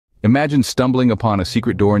Imagine stumbling upon a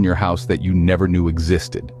secret door in your house that you never knew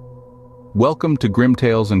existed. Welcome to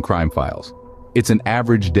GrimTales and Crime Files. It's an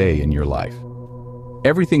average day in your life.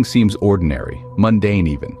 Everything seems ordinary, mundane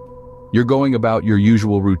even. You're going about your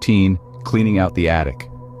usual routine, cleaning out the attic,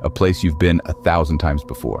 a place you've been 1,000 times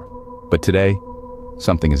before. But today,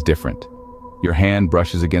 something is different. Your hand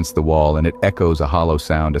brushes against the wall and it echoes a hollow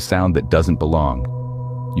sound, a sound that doesn't belong.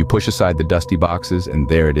 You push aside the dusty boxes and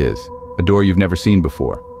there it is, a door you've never seen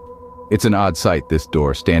before. It's an odd sight, this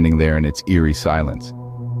door, standing there in its eerie silence.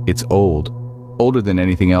 It's old, older than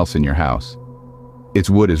anything else in your house. Its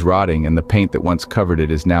wood is rotting and the paint that once covered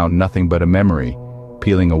it is now nothing but a memory,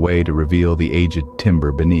 peeling away to reveal the aged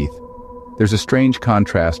timber beneath. There's a strange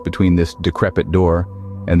contrast between this decrepit door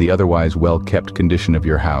and the otherwise well-kept condition of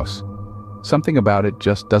your house. Something about it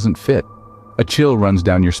just doesn't fit. A chill runs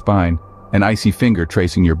down your spine, an icy finger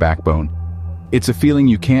tracing your backbone. It's a feeling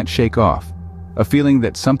you can't shake off, a feeling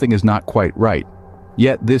that something is not quite right.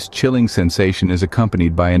 Yet this chilling sensation is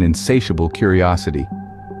accompanied by an insatiable curiosity,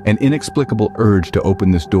 an inexplicable urge to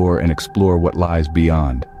open this door and explore what lies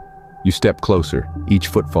beyond. You step closer, each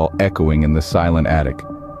footfall echoing in the silent attic.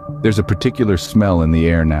 There's a particular smell in the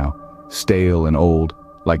air now, stale and old,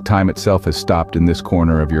 like time itself has stopped in this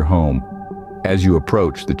corner of your home. As you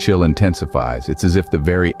approach, the chill intensifies. It's as if the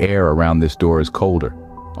very air around this door is colder,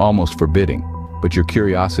 almost forbidding, but your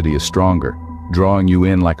curiosity is stronger, drawing you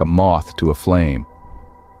in like a moth to a flame.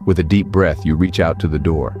 With a deep breath, you reach out to the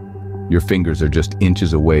door. Your fingers are just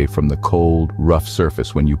inches away from the cold, rough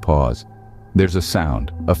surface when you pause. There's a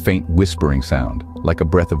sound, a faint whispering sound, like a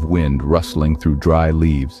breath of wind rustling through dry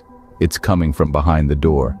leaves. It's coming from behind the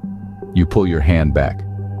door. You pull your hand back,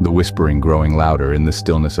 the whispering growing louder in the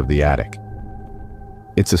stillness of the attic.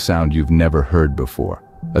 It's a sound you've never heard before,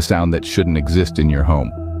 a sound that shouldn't exist in your home.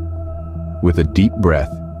 With a deep breath,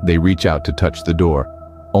 they reach out to touch the door,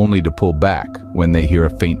 only to pull back when they hear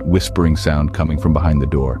a faint whispering sound coming from behind the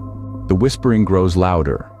door. The whispering grows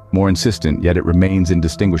louder, more insistent, yet it remains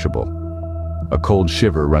indistinguishable. A cold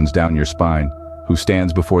shiver runs down your spine, who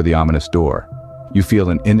stands before the ominous door. You feel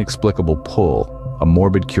an inexplicable pull, a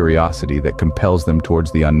morbid curiosity that compels them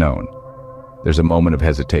towards the unknown. There's a moment of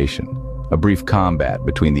hesitation, a brief combat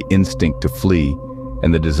between the instinct to flee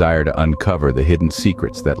and the desire to uncover the hidden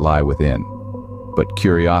secrets that lie within. But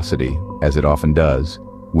curiosity, as it often does,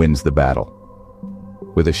 wins the battle.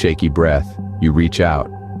 With a shaky breath, you reach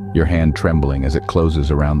out, your hand trembling as it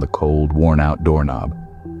closes around the cold, worn-out doorknob.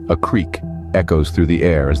 A creak echoes through the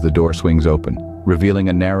air as the door swings open, revealing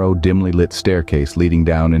a narrow, dimly lit staircase leading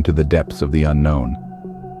down into the depths of the unknown.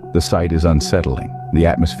 The sight is unsettling, the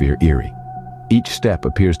atmosphere eerie. Each step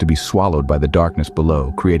appears to be swallowed by the darkness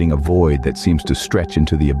below, creating a void that seems to stretch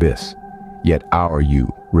into the abyss. Yet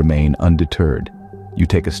you remain undeterred. You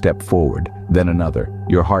take a step forward, then another,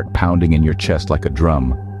 your heart pounding in your chest like a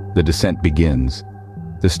drum. The descent begins.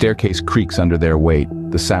 The staircase creaks under their weight,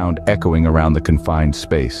 the sound echoing around the confined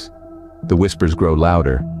space. The whispers grow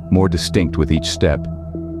louder, more distinct with each step,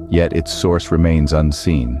 yet its source remains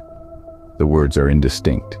unseen. The words are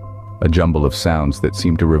indistinct, a jumble of sounds that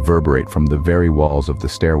seem to reverberate from the very walls of the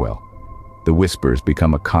stairwell. The whispers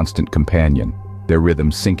become a constant companion, their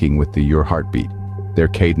rhythm syncing with your heartbeat, their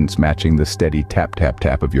cadence matching the steady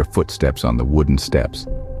tap-tap-tap of your footsteps on the wooden steps.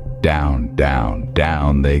 Down, down,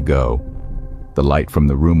 down they go. The light from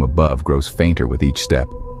the room above grows fainter with each step,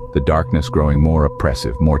 the darkness growing more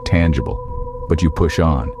oppressive, more tangible. But you push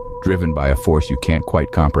on, driven by a force you can't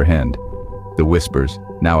quite comprehend. The whispers,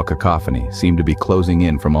 now a cacophony, seem to be closing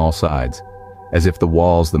in from all sides, as if the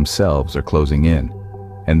walls themselves are closing in.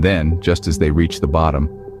 And then, just as they reach the bottom,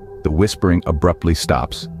 the whispering abruptly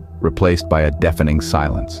stops, replaced by a deafening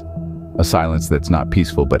silence. A silence that's not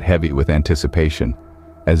peaceful but heavy with anticipation,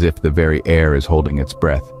 as if the very air is holding its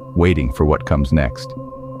breath, waiting for what comes next.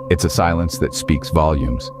 It's a silence that speaks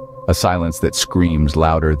volumes, a silence that screams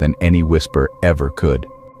louder than any whisper ever could.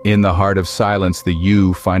 In the heart of silence,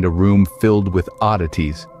 you find a room filled with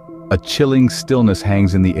oddities. A chilling stillness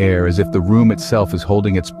hangs in the air as if the room itself is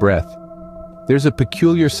holding its breath. There's a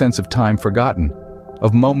peculiar sense of time forgotten,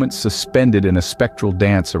 of moments suspended in a spectral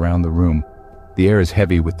dance around the room. The air is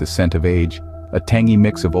heavy with the scent of age, a tangy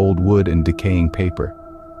mix of old wood and decaying paper.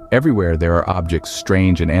 Everywhere there are objects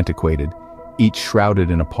strange and antiquated, each shrouded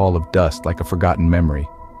in a pall of dust like a forgotten memory.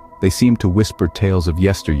 They seem to whisper tales of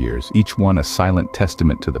yesteryears, each one a silent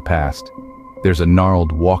testament to the past. There's a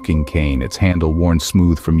gnarled walking cane, its handle worn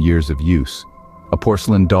smooth from years of use. A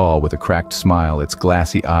porcelain doll with a cracked smile, its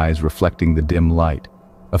glassy eyes reflecting the dim light.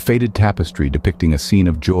 A faded tapestry depicting a scene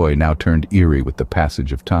of joy now turned eerie with the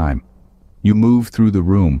passage of time. You move through the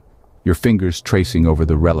room, your fingers tracing over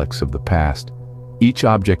the relics of the past. Each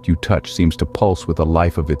object you touch seems to pulse with a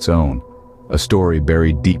life of its own, a story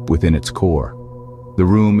buried deep within its core. The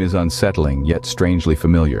room is unsettling, yet strangely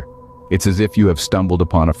familiar. It's as if you have stumbled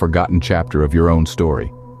upon a forgotten chapter of your own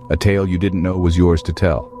story, a tale you didn't know was yours to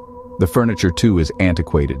tell. The furniture, too, is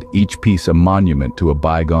antiquated, each piece a monument to a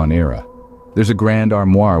bygone era. There's a grand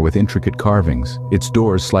armoire with intricate carvings, its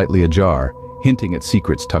doors slightly ajar, hinting at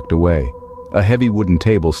secrets tucked away. A heavy wooden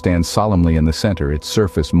table stands solemnly in the center, its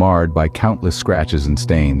surface marred by countless scratches and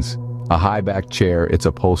stains. A high-backed chair, its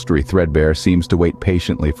upholstery threadbare, seems to wait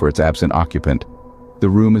patiently for its absent occupant. The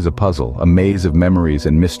room is a puzzle, a maze of memories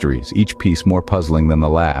and mysteries, each piece more puzzling than the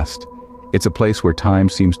last. It's a place where time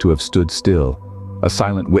seems to have stood still, a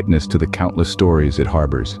silent witness to the countless stories it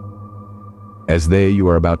harbors. As you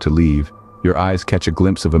are about to leave, your eyes catch a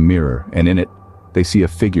glimpse of a mirror, and in it, they see a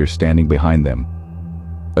figure standing behind them.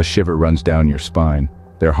 A shiver runs down your spine,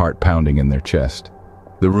 their heart pounding in their chest.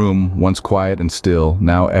 The room, once quiet and still,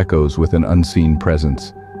 now echoes with an unseen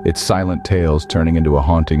presence, its silent tales turning into a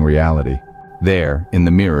haunting reality. There, in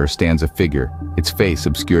the mirror, stands a figure, its face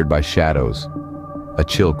obscured by shadows. A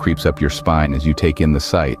chill creeps up your spine as you take in the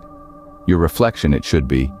sight. Your reflection, it should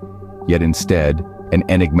be, yet instead, an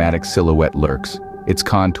enigmatic silhouette lurks, its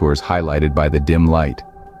contours highlighted by the dim light.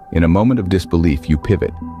 In a moment of disbelief, you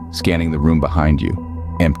pivot, scanning the room behind you.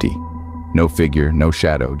 Empty. No figure, no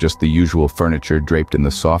shadow, just the usual furniture draped in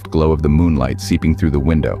the soft glow of the moonlight seeping through the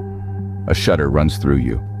window. A shudder runs through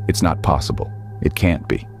you. It's not possible. It can't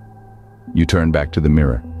be. You turn back to the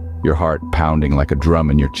mirror, your heart pounding like a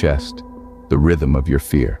drum in your chest, the rhythm of your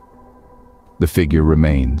fear. The figure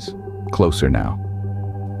remains, closer now.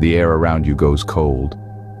 The air around you goes cold,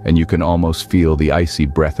 and you can almost feel the icy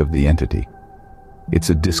breath of the entity.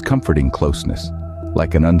 It's a discomforting closeness,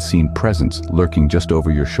 like an unseen presence lurking just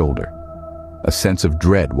over your shoulder. A sense of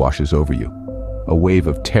dread washes over you, a wave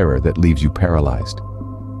of terror that leaves you paralyzed.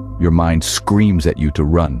 Your mind screams at you to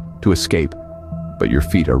run, to escape, but your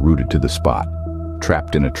feet are rooted to the spot,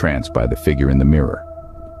 trapped in a trance by the figure in the mirror.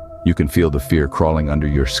 You can feel the fear crawling under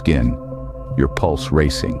your skin, your pulse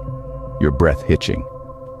racing, your breath hitching.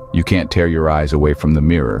 You can't tear your eyes away from the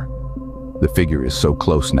mirror. The figure is so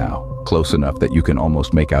close now, close enough that you can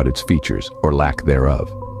almost make out its features, or lack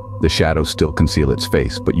thereof. The shadows still conceal its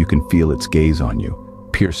face, but you can feel its gaze on you,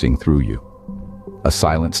 piercing through you. A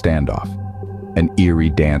silent standoff, an eerie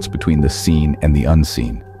dance between the seen and the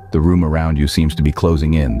unseen. The room around you seems to be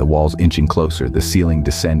closing in, the walls inching closer, the ceiling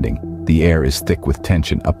descending. The air is thick with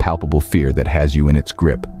tension, a palpable fear that has you in its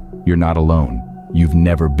grip. You're not alone. You've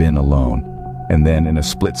never been alone. And then, in a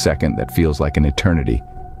split second that feels like an eternity,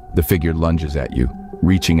 the figure lunges at you,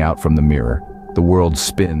 reaching out from the mirror. The world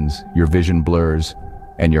spins, your vision blurs,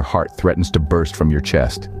 and your heart threatens to burst from your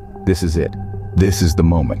chest. This is it. This is the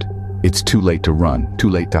moment. It's too late to run, too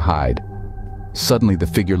late to hide. Suddenly, the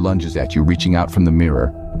figure lunges at you, reaching out from the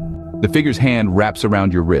mirror. The figure's hand wraps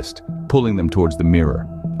around your wrist, pulling them towards the mirror.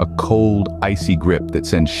 A cold, icy grip that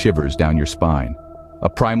sends shivers down your spine. A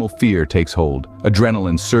primal fear takes hold,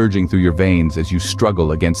 adrenaline surging through your veins as you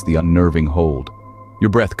struggle against the unnerving hold. Your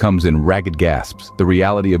breath comes in ragged gasps, the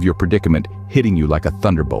reality of your predicament hitting you like a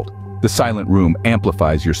thunderbolt. The silent room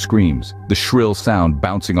amplifies your screams, the shrill sound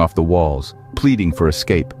bouncing off the walls, pleading for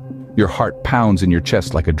escape. Your heart pounds in your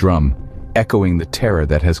chest like a drum, echoing the terror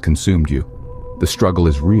that has consumed you. The struggle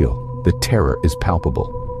is real, the terror is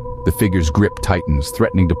palpable. The figure's grip tightens,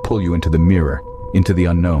 threatening to pull you into the mirror, into the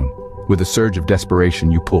unknown. With a surge of desperation,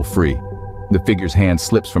 you pull free. The figure's hand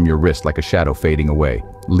slips from your wrist like a shadow fading away,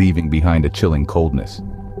 leaving behind a chilling coldness.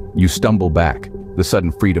 You stumble back, the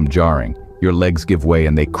sudden freedom jarring. Your legs give way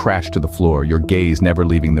and they crash to the floor, your gaze never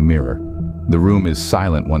leaving the mirror. The room is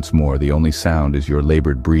silent once more, the only sound is your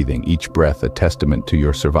labored breathing, each breath a testament to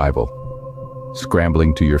your survival.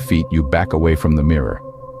 Scrambling to your feet, you back away from the mirror.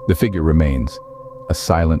 The figure remains, a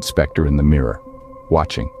silent specter in the mirror,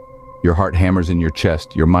 watching. Your heart hammers in your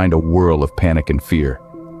chest, your mind a whirl of panic and fear.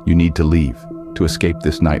 You need to leave, to escape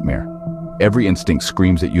this nightmare. Every instinct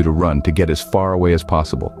screams at you to run, to get as far away as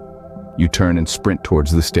possible. You turn and sprint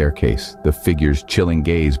towards the staircase, the figure's chilling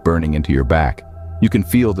gaze burning into your back. You can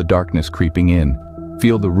feel the darkness creeping in,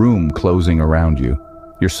 feel the room closing around you.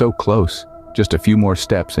 You're so close, just a few more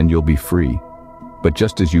steps and you'll be free. But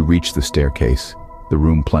just as you reach the staircase, the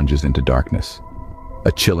room plunges into darkness.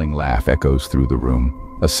 A chilling laugh echoes through the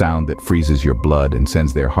room. A sound that freezes your blood and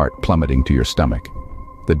sends their heart plummeting to your stomach.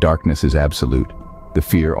 The darkness is absolute, the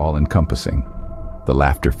fear all-encompassing. The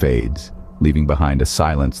laughter fades, leaving behind a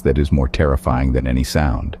silence that is more terrifying than any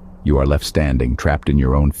sound. You are left standing, trapped in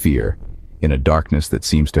your own fear, in a darkness that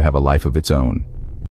seems to have a life of its own.